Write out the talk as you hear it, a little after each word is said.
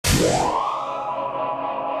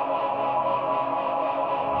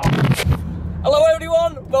Hello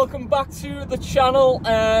everyone, welcome back to the channel.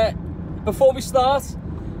 Before we start,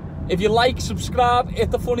 if you like, subscribe,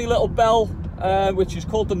 hit the funny little bell, which is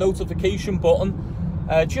called the notification button,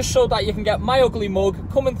 just so that you can get my ugly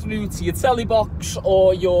mug coming through to your telly box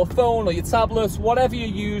or your phone or your tablet, whatever you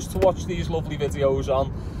use to watch these lovely videos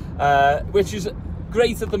on, which is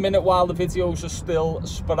great at the minute while the videos are still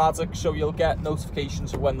sporadic, so you'll get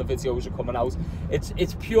notifications of when the videos are coming out.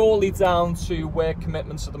 It's purely down to work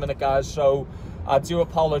commitments at the minute, guys, so I do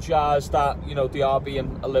apologise that, you know, they are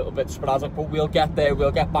being a little bit sporadic, but we'll get there,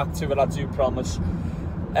 we'll get back to it, I do promise.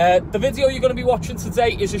 The video you're going to be watching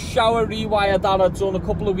today is a shower rewire that I'd done a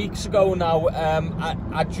couple of weeks ago now.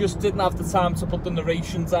 I just didn't have the time to put the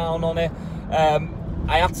narration down on it.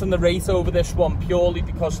 I had to narrate over this one purely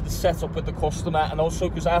because of the setup with the customer, and also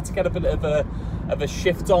because I had to get a bit of a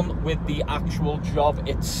shift on with the actual job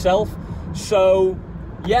itself. So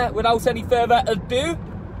yeah, without any further ado,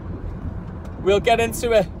 we'll get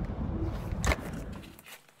into it.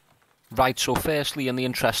 Right, so firstly, in the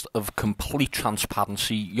interest of complete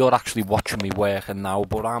transparency, you're actually watching me working now,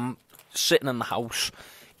 but I'm sitting in the house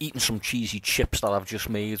eating some cheesy chips that I've just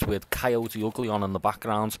made with Coyote Ugly on in the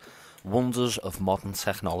background. Wonders of modern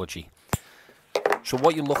technology. So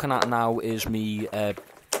what you're looking at now is me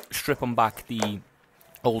stripping back the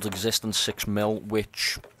old existing 6mm,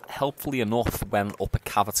 which helpfully enough went up a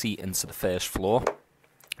cavity into the first floor.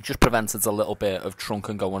 It just prevented a little bit of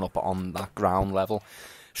trunking going up on that ground level.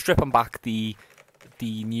 Stripping back the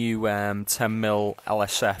new 10mm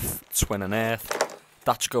LSF twin and earth,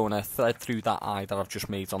 that's going to thread through that eye that I've just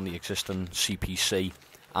made on the existing CPC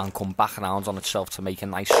and come back around on itself to make a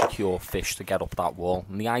nice secure fish to get up that wall.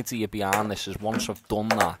 And the idea behind this is once I've done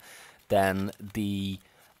that, then the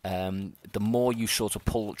more you sort of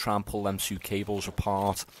try and pull them two cables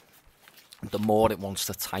apart, the more it wants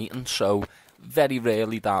to tighten. So very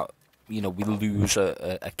rarely that, you know, we lose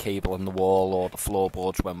a cable in the wall or the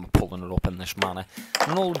floorboards when we're pulling it up in this manner.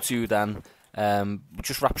 And all we do then, we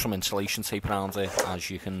just wrap some insulation tape around it, as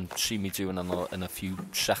you can see me doing in a few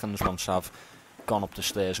seconds once I've gone up the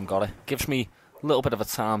stairs and got it. Gives me a little bit of a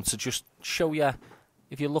time to just show you,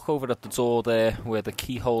 if you look over at the door there where the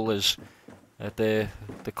keyhole is, the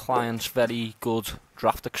client's very good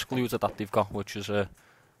draft excluder that they've got, which is a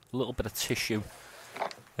little bit of tissue.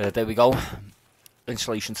 There we go.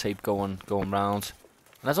 Insulation tape going round.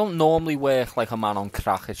 And I don't normally work like a man on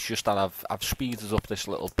crack, it's just that I've speeded up this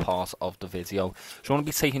little part of the video. So I'm going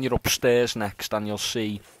to be taking you upstairs next, and you'll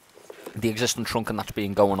see the existing trunking that's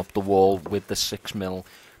been going up the wall with the 6mm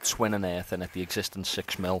twin and earth in it, the existing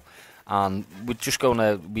 6mm. And we're just going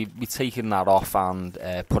to be taking that off and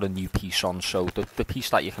put a new piece on. So the piece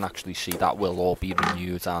that you can actually see, that will all be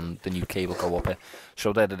renewed and the new cable go up it.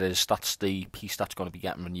 So there it is, that's the piece that's going to be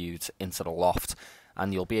getting renewed into the loft.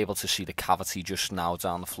 And you'll be able to see the cavity just now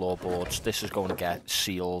down the floorboards. This is going to get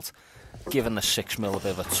sealed, giving the 6mm a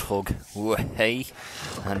bit of a tug. Hey,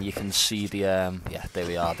 and you can see the yeah, there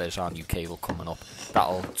we are, there's our new cable coming up.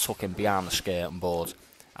 That'll tuck in behind the skirting board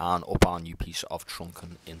and up our new piece of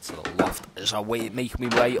trunking into the loft as I make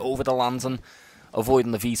my way over the landing,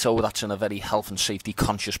 avoiding the veto. That's in a very health and safety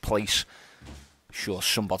conscious place. Sure,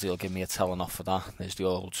 somebody will give me a telling off for that. There's the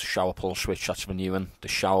old shower pull switch that's renewing the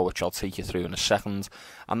shower, which I'll take you through in a second.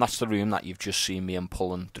 And that's the room that you've just seen me in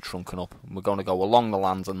pulling the trunking up. And we're going to go along the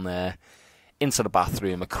landing there, into the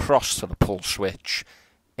bathroom, across to the pull switch,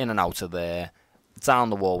 in and out of there, down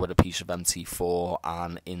the wall with a piece of MT4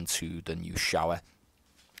 and into the new shower.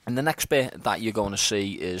 And the next bit that you're going to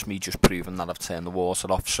see is me just proving that I've turned the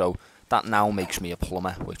water off. So that now makes me a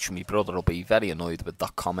plumber, which my brother will be very annoyed with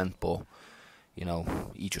that comment, but you know,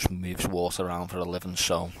 he just moves water around for a living,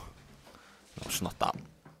 so it's not that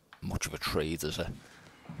much of a trade, is it?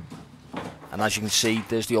 And as you can see,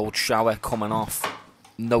 there's the old shower coming off.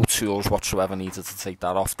 No tools whatsoever needed to take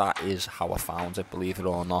that off. That is how I found it, believe it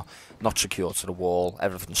or not. Not secured to the wall,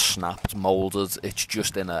 everything's snapped, moulded. It's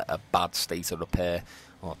just in a bad state of repair,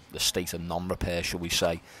 or the state of non-repair, shall we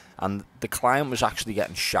say. And the client was actually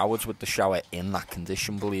getting showered with the shower in that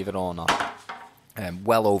condition, believe it or not.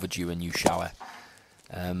 Well overdue a new shower.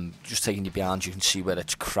 Just taking you behind, you can see where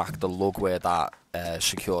it's cracked. The lug where that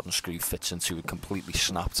secured and screw fits into it completely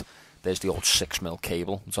snapped. There's the old 6mm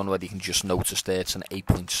cable. I don't know whether you can just notice there, it's an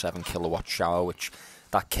 8.7 kilowatt shower, which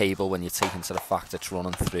that cable, when you take into the fact it's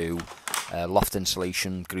running through loft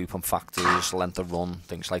insulation, grouping factors, length of run,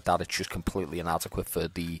 things like that, it's just completely inadequate for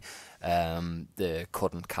the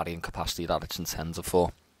current carrying capacity that it's intended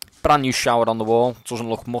for. Brand new shower on the wall, doesn't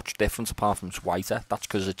look much different apart from it's whiter. That's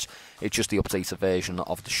because it's just the updated version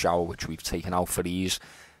of the shower which we've taken out for ease.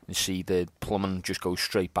 You see the plumbing just goes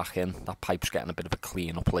straight back in. That pipe's getting a bit of a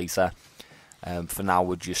clean up later. For now,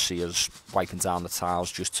 we'll just see us wiping down the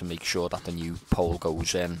tiles just to make sure that the new pole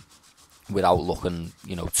goes in without looking,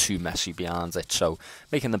 you know, too messy behind it. So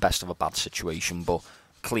making the best of a bad situation, but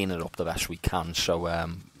cleaning it up the best we can. So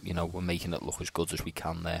you know, we're making it look as good as we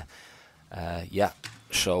can there. Yeah,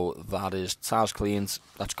 so that is tiles cleaned.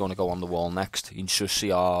 That's going to go on the wall next. You can just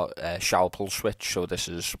see our shower pull switch. So this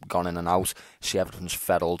has gone in and out. See, everything's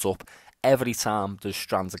fettled up. Every time there's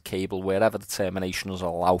strands of cable, wherever the terminations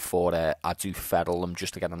allow for it, I do fettle them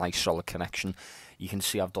just to get a nice solid connection. You can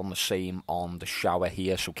see I've done the same on the shower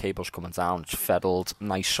here. So cable's coming down, it's fettled,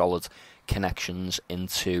 nice solid connections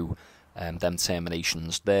into them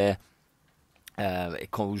terminations there.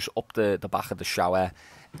 It goes up the back of the shower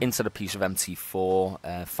into the piece of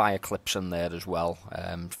MT4, fire clips in there as well,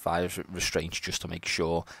 fire restraints just to make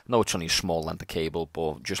sure. I know it's only a small length of cable,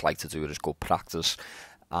 but just like to do it as good practice.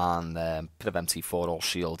 And bit of MT4 all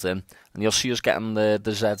sealed in. And you'll see us getting the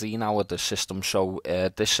ZE now with the system. So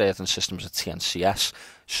this certain system is a TNCS.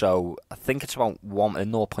 So I think it's about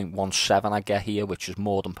 0.17 I get here, which is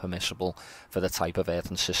more than permissible for the type of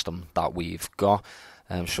earthing system that we've got.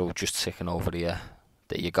 So just ticking over here.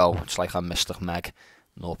 There you go. It's like a Mystic Meg,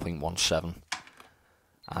 0.17.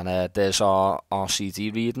 And there's our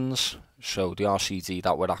RCD readings. So the RCD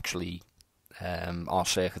that would actually... our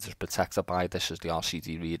circuit is protected by this is the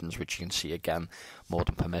RCD readings, which you can see again, more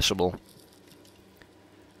than permissible.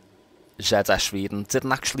 ZS reading,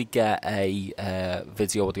 didn't actually get a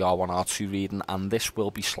video of the R1, R2 reading, and this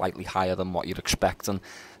will be slightly higher than what you're expecting.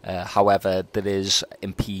 However, there is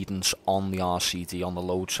impedance on the RCD, on the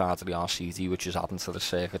load side of the RCD, which is adding to the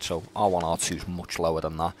circuit, so R1, R2 is much lower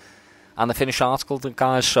than that. And the finished article,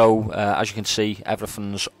 guys, so as you can see,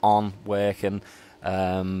 everything's on, working.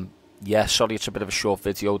 Yeah, sorry it's a bit of a short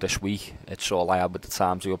video this week. It's all I had with the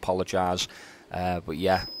time, to apologise. But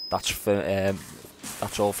yeah, that's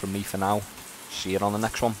all from me for now. See you on the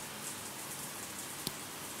next one.